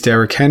Geis,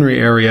 Derrick Henry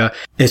area.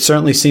 It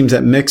certainly seems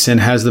that Mixon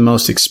has the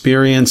most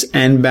experience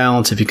and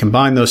balance, if you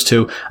combine those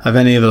two, of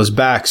any of those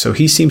backs. So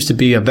he seems to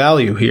be a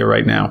value here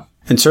right now.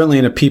 And certainly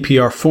in a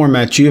PPR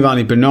format,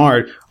 Giovanni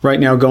Bernard, right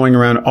now going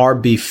around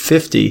RB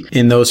 50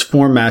 in those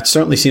formats,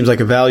 certainly seems like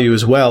a value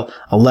as well.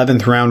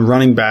 11th round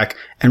running back.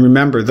 And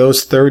remember,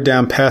 those third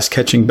down pass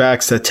catching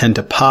backs that tend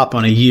to pop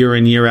on a year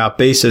in, year out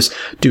basis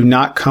do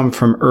not come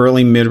from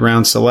early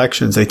mid-round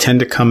selections. They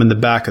tend to come in the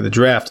back of the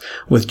draft.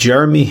 With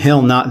Jeremy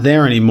Hill not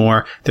there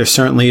anymore, there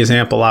certainly is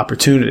ample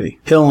opportunity.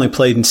 Hill only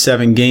played in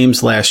 7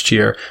 games last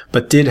year,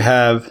 but did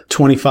have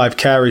 25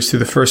 carries through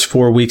the first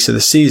 4 weeks of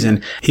the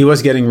season. He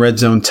was getting red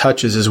zone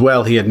touches as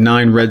well. He had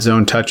 9 red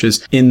zone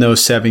touches in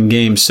those 7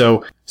 games.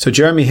 So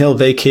Jeremy Hill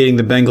vacating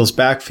the Bengals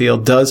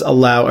backfield does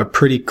allow a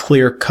pretty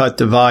clear-cut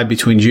divide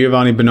between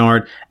Giovanni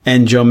Bernard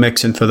and Joe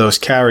Mixon for those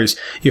carries.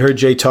 You heard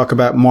Jay talk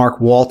about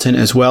Mark Walton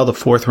as well, the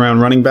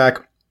 4th-round running back.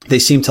 They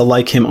seem to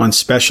like him on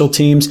special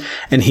teams,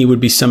 and he would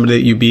be somebody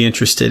that you'd be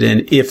interested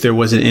in if there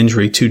was an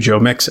injury to Joe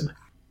Mixon.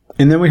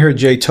 And then we heard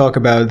Jay talk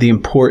about the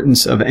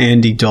importance of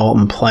Andy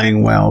Dalton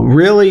playing well.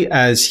 Really,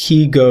 as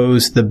he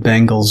goes, the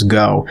Bengals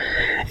go.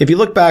 If you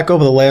look back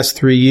over the last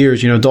 3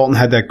 years, Dalton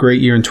had that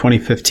great year in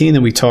 2015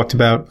 that we talked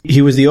about.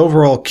 He was the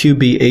overall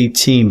QB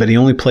 18, but he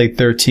only played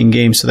 13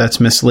 games, so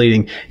that's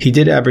misleading. He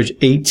did average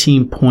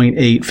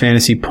 18.8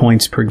 fantasy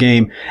points per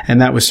game,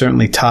 and that was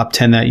certainly top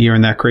 10 that year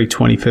in that great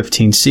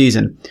 2015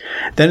 season.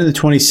 Then in the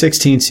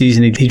 2016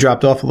 season, he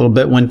dropped off a little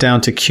bit, went down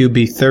to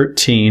QB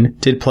 13,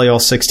 did play all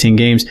 16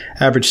 games,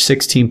 averaged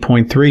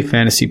 16.3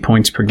 fantasy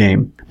points per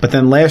game. But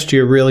then last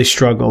year really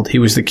struggled. He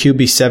was the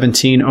QB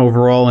 17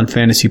 overall in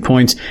fantasy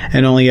points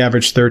and only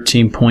averaged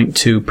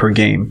 13.2 per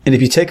game. And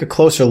if you take a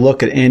closer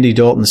look at Andy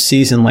Dalton's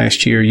season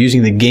last year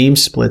using the Game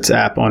Splits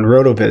app on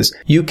RotoViz,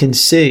 you can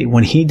see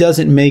when he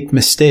doesn't make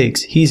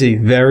mistakes, he's a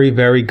very,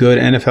 very good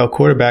NFL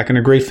quarterback and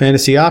a great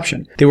fantasy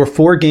option. There were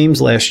 4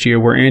 games last year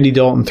where Andy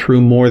Dalton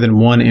threw more than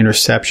 1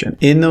 interception.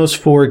 In those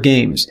 4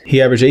 games,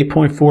 he averaged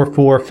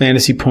 8.44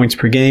 fantasy points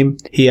per game.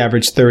 He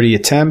averaged 30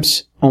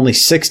 attempts, only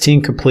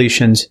 16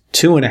 completions,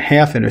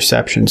 2.5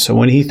 interceptions. So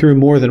when he threw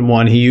more than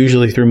one, he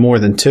usually threw more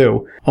than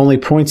two. Only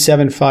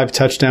 0.75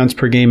 touchdowns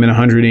per game and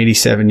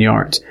 187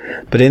 yards.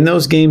 But in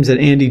those games that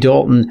Andy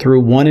Dalton threw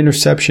one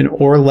interception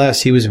or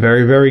less, he was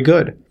very, very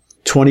good.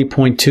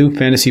 20.2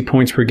 fantasy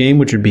points per game,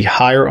 which would be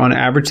higher on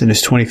average than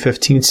his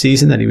 2015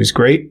 season that he was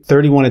great.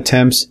 31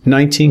 attempts,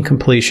 19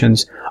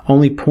 completions,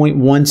 only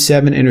 0.17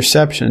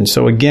 interceptions.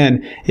 So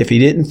again, if he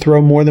didn't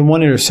throw more than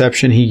one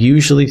interception, he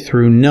usually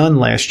threw none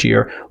last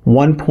year.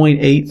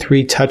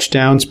 1.83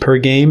 touchdowns per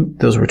game.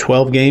 Those were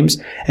 12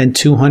 games, and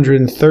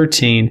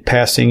 213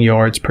 passing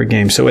yards per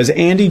game. So as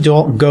Andy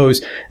Dalton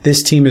goes,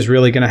 this team is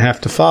really going to have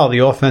to follow. The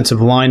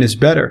offensive line is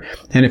better.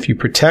 And if you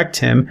protect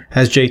him,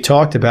 as Jay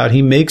talked about,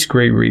 he makes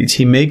great reads.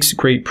 He makes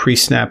great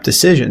pre-snap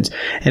decisions.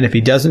 And if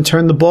he doesn't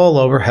turn the ball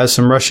over, has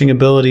some rushing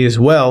ability as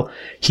well,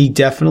 he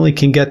definitely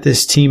can get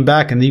this team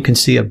back. And you can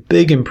see a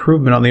big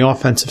improvement on the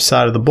offensive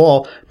side of the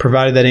ball,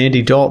 provided that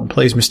Andy Dalton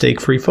plays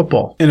mistake-free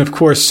football. And of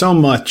course, so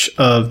much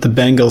of the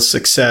Bengals'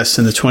 success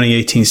in the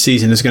 2018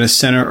 season is going to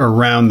center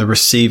around the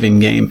receiving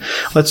game.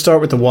 Let's start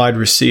with the wide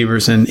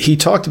receivers. And he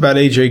talked about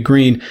A.J.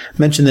 Green,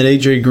 mentioned that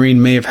A.J.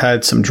 Green may have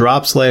had some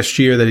drops last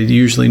year that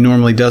he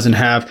normally doesn't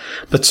have,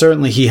 but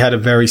certainly he had a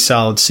very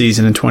solid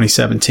season in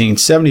 2017.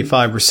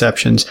 75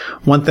 receptions,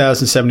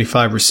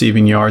 1,075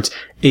 receiving yards,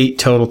 8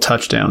 total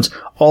touchdowns.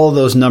 All of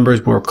those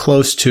numbers were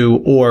close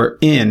to or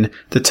in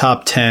the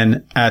top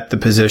 10 at the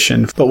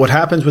position. But what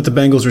happens with the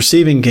Bengals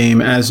receiving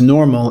game as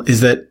normal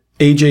is that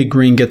A.J.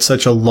 Green gets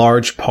such a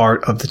large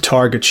part of the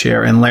target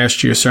share, and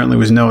last year certainly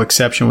was no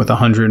exception with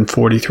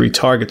 143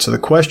 targets. So the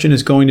question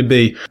is going to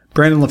be,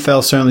 Brandon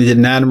LaFell certainly did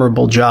an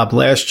admirable job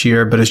last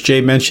year, but as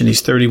Jay mentioned,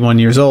 he's 31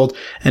 years old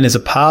and is a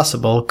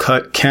possible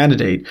cut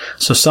candidate.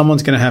 So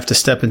someone's going to have to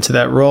step into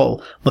that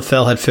role.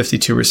 LaFell had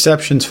 52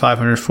 receptions,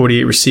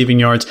 548 receiving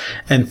yards,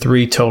 and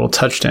 3 total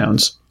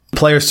touchdowns. The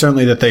player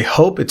certainly that they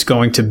hope it's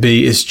going to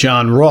be is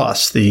John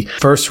Ross, the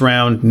first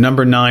round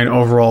number 9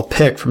 overall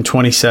pick from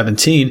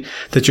 2017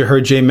 that you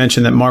heard Jay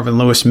mention that Marvin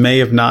Lewis may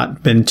have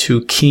not been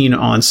too keen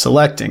on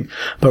selecting.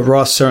 But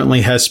Ross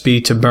certainly has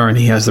speed to burn.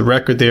 He has the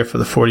record there for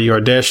the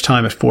 40-yard dash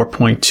time at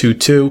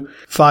 4.22,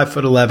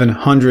 5'11",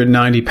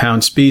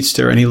 190-pound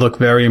speedster, and he looked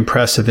very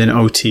impressive in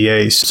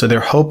OTAs. So they're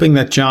hoping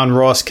that John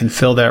Ross can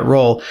fill that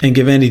role and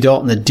give Andy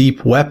Dalton a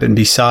deep weapon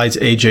besides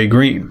A.J.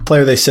 Green.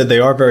 Player they said they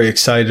are very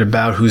excited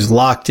about, who's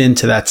locked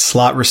into that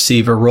slot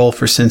receiver role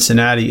for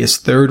Cincinnati, is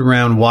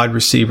third-round wide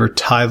receiver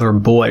Tyler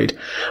Boyd.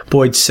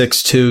 Boyd's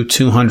 6'2",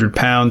 200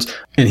 pounds,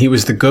 and he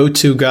was the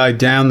go-to guy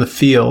down the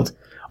field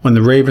when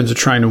the Ravens are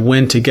trying to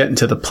win to get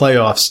into the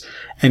playoffs,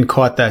 and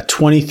caught that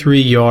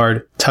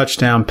 23-yard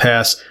touchdown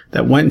pass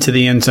that went into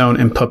the end zone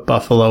and put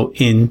Buffalo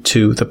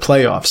into the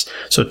playoffs.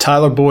 So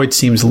Tyler Boyd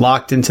seems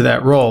locked into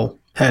that role.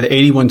 Had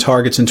 81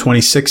 targets in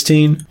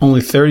 2016,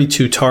 only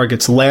 32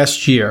 targets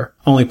last year,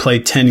 only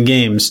played 10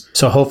 games.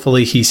 So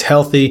hopefully he's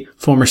healthy.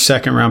 Former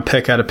second-round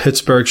pick out of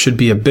Pittsburgh should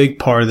be a big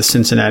part of the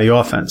Cincinnati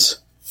offense.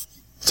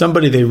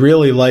 Somebody they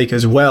really like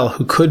as well,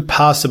 who could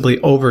possibly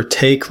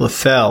overtake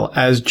LaFell,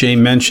 as Jay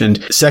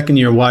mentioned,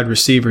 second-year wide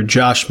receiver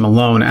Josh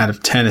Malone out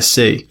of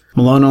Tennessee.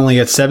 Malone only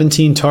had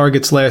 17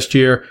 targets last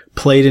year,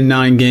 played in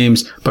 9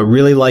 games, but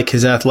really like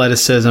his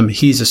athleticism.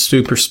 He's a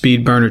super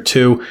speed burner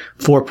too,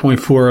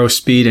 4.40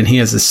 speed, and he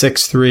has a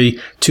 6'3",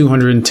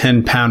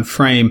 210-pound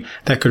frame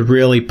that could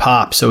really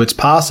pop. So it's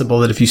possible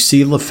that if you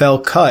see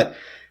LaFell cut,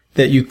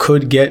 that you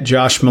could get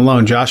Josh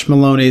Malone. Josh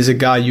Malone is a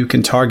guy you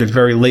can target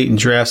very late in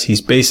drafts. He's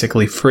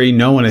basically free.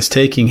 No one is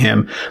taking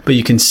him, but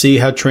you can see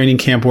how training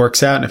camp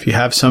works out. And if you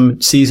have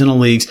some seasonal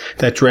leagues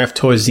that draft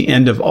towards the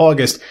end of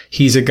August,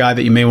 he's a guy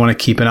that you may want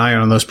to keep an eye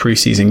on those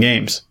preseason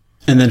games.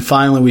 And then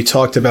finally, we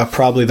talked about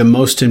probably the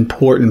most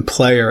important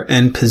player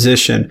and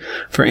position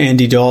for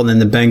Andy Dalton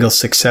and the Bengals'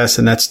 success,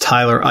 and that's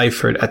Tyler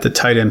Eifert at the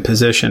tight end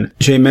position.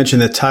 Jay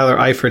mentioned that Tyler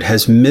Eifert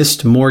has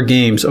missed more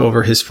games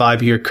over his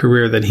 5-year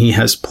career than he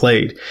has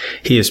played.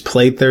 He has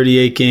played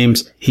 38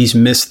 games. He's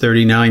missed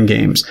 39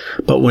 games.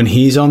 But when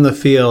he's on the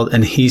field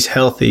and he's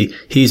healthy,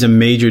 he's a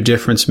major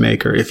difference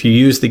maker. If you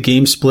use the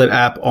Game Split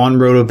app on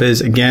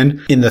RotoViz,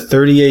 again, in the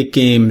 38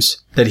 games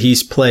that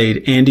he's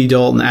played, Andy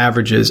Dalton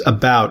averages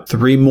about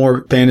 3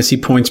 more fantasy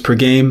points per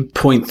game,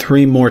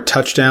 0.3 more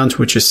touchdowns,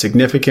 which is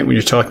significant when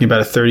you're talking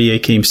about a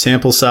 38-game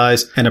sample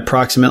size, and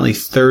approximately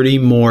 30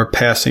 more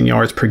passing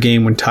yards per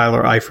game when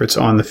Tyler Eifert's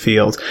on the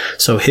field.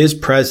 So his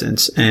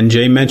presence, and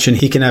Jay mentioned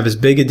he can have as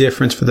big a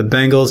difference for the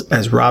Bengals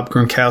as Rob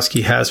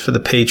Gronkowski has for the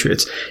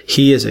Patriots.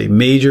 He is a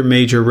major,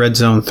 major red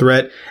zone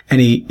threat, and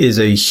he is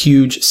a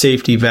huge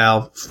safety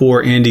valve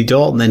for Andy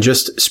Dalton and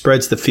just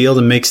spreads the field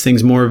and makes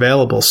things more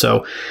available.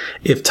 So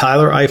if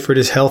Tyler Eifert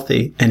is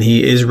healthy and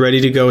he is ready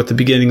to go at the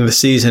beginning of the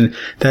season,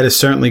 that is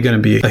certainly going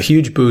to be a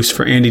huge boost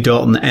for Andy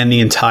Dalton and the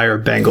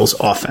entire Bengals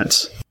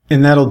offense.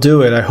 And that'll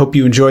do it. I hope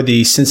you enjoyed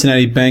the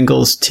Cincinnati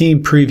Bengals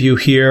team preview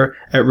here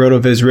at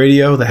RotoViz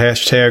Radio, the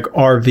hashtag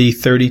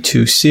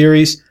RV32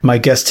 series. My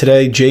guest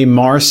today, Jay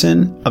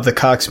Morrison of the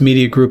Cox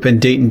Media Group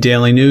and Dayton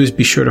Daily News.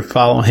 Be sure to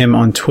follow him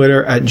on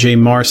Twitter at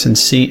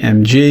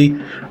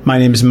JMorrisonCMG. My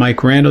name is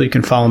Mike Randall. You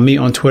can follow me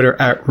on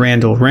Twitter at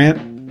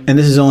RandallRant. And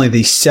this is only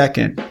the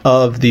second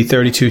of the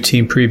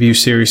 32-team preview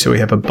series, so we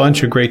have a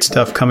bunch of great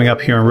stuff coming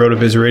up here on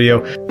RotoViz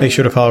Radio. Make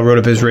sure to follow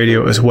RotoViz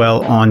Radio as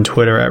well on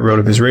Twitter at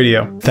RotoViz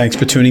Radio. Thanks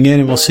for tuning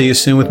in, and we'll see you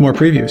soon with more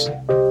previews.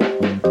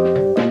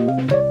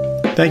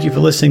 Thank you for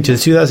listening to the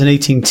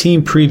 2018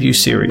 Team Preview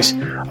Series.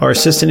 Our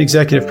assistant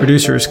executive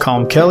producer is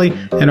Colm Kelly,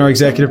 and our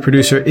executive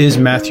producer is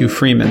Matthew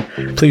Freeman.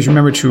 Please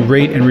remember to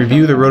rate and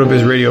review the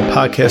RotoViz Radio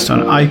podcast on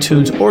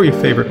iTunes or your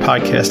favorite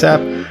podcast app.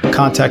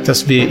 Contact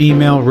us via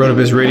email,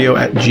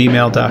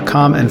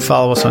 rotovizradio@gmail.com, and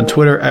follow us on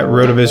Twitter at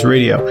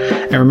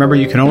RotoVizRadio. And remember,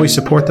 you can always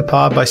support the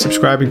pod by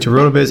subscribing to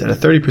RotoViz at a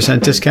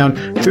 30% discount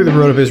through the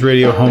RotoViz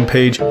Radio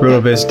homepage,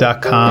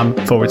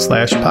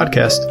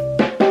 rotoviz.com/podcast.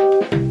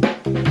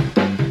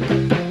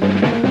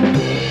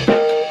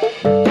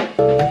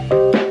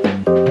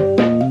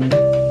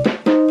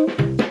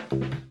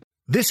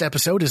 This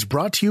episode is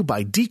brought to you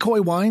by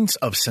Decoy Wines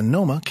of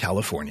Sonoma,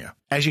 California.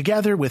 As you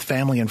gather with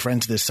family and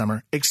friends this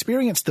summer,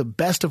 experience the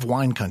best of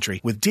wine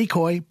country with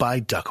Decoy by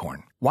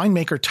Duckhorn.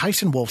 Winemaker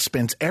Tyson Wolf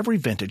spends every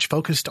vintage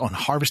focused on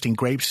harvesting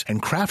grapes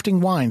and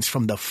crafting wines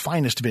from the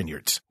finest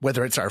vineyards.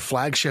 Whether it's our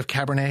flagship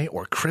Cabernet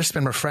or crisp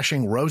and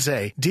refreshing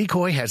Rosé,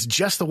 Decoy has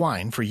just the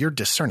wine for your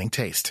discerning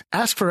taste.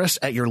 Ask for us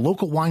at your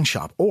local wine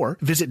shop or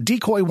visit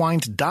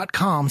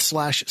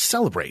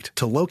decoywines.com/celebrate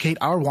to locate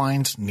our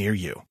wines near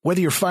you. Whether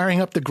you're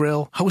firing up the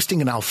grill,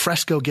 hosting an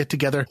alfresco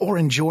get-together, or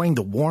enjoying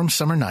the warm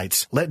summer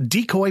nights, let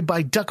Decoy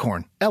by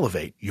Duckhorn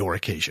elevate your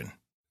occasion.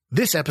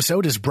 This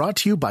episode is brought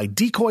to you by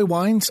Decoy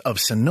Wines of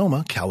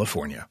Sonoma,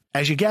 California.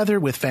 As you gather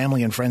with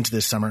family and friends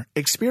this summer,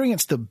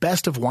 experience the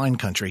best of wine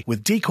country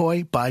with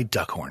Decoy by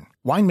Duckhorn.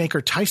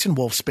 Winemaker Tyson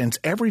Wolf spends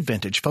every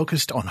vintage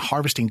focused on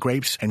harvesting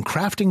grapes and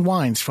crafting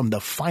wines from the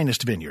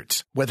finest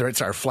vineyards. Whether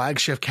it's our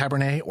flagship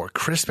Cabernet or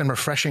crisp and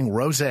refreshing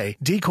Rosé,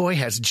 Decoy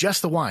has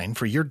just the wine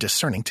for your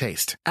discerning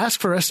taste. Ask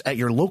for us at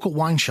your local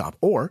wine shop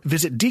or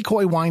visit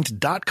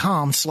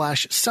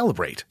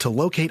decoywines.com/celebrate to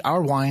locate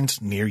our wines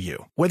near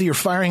you. Whether you're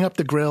firing up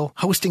the grill,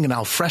 hosting an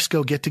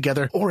alfresco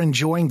get-together, or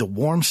enjoying the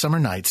warm summer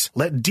nights,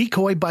 let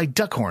Decoy by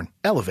Duckhorn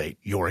elevate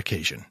your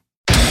occasion.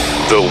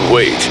 The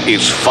wait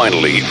is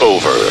finally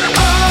over.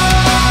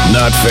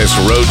 Knotfest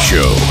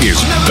Roadshow is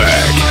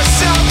back.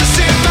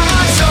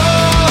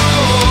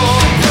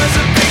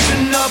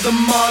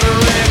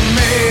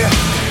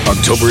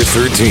 October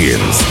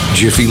 13th,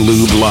 Jiffy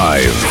Lube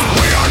Live.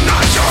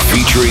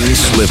 Featuring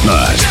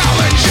Slipknot.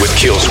 With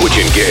Killswitch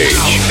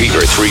Engage,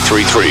 Fever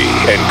 333,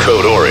 and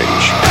Code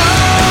Orange.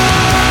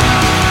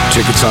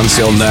 Tickets on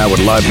sale now at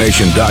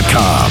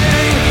LiveNation.com.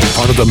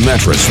 Part of the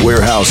Mattress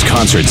Warehouse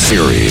Concert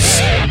Series.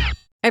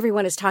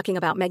 Everyone is talking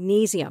about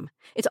magnesium.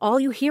 It's all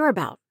you hear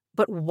about.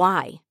 But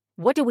why?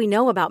 What do we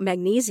know about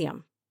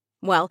magnesium?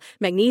 Well,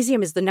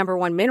 magnesium is the number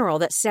one mineral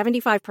that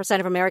 75%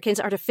 of Americans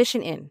are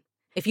deficient in.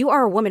 If you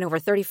are a woman over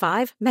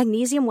 35,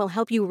 magnesium will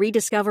help you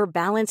rediscover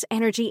balance,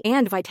 energy,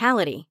 and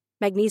vitality.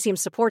 Magnesium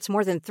supports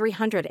more than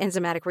 300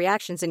 enzymatic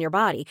reactions in your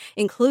body,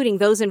 including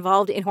those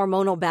involved in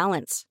hormonal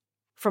balance.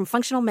 From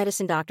functional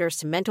medicine doctors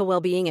to mental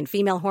well-being and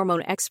female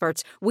hormone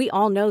experts, we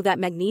all know that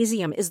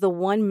magnesium is the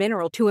one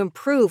mineral to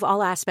improve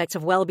all aspects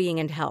of well-being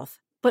and health.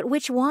 But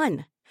which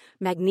one?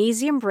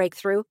 Magnesium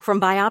Breakthrough from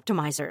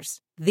Bioptimizers,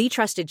 the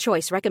trusted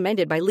choice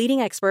recommended by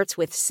leading experts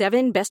with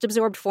 7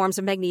 best-absorbed forms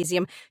of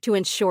magnesium to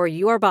ensure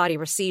your body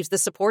receives the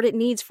support it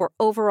needs for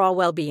overall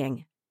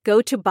well-being.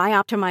 Go to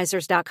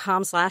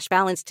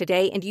bioptimizers.com/balance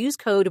today and use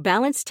code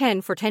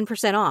BALANCE10 for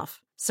 10%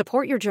 off.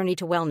 Support your journey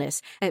to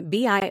wellness at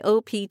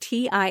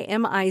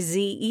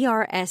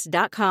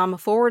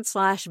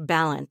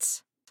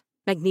bioptimizers.com/balance.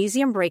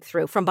 Magnesium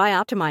Breakthrough from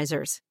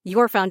Bioptimizers,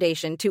 your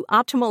foundation to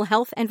optimal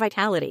health and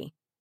vitality.